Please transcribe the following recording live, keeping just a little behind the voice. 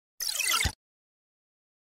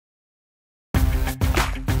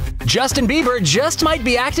Justin Bieber just might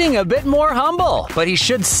be acting a bit more humble, but he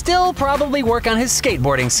should still probably work on his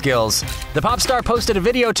skateboarding skills. The pop star posted a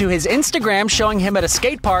video to his Instagram showing him at a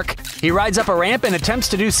skate park. He rides up a ramp and attempts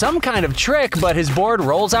to do some kind of trick, but his board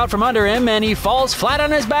rolls out from under him and he falls flat on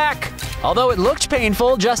his back. Although it looked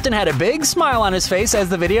painful, Justin had a big smile on his face as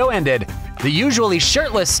the video ended. The usually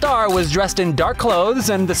shirtless star was dressed in dark clothes,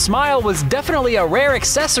 and the smile was definitely a rare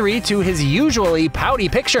accessory to his usually pouty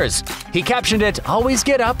pictures. He captioned it, "Always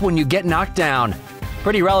get up when you get knocked down."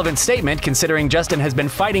 Pretty relevant statement considering Justin has been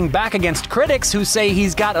fighting back against critics who say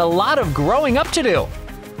he's got a lot of growing up to do.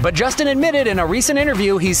 But Justin admitted in a recent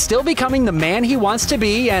interview he's still becoming the man he wants to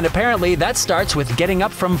be, and apparently that starts with getting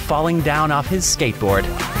up from falling down off his skateboard.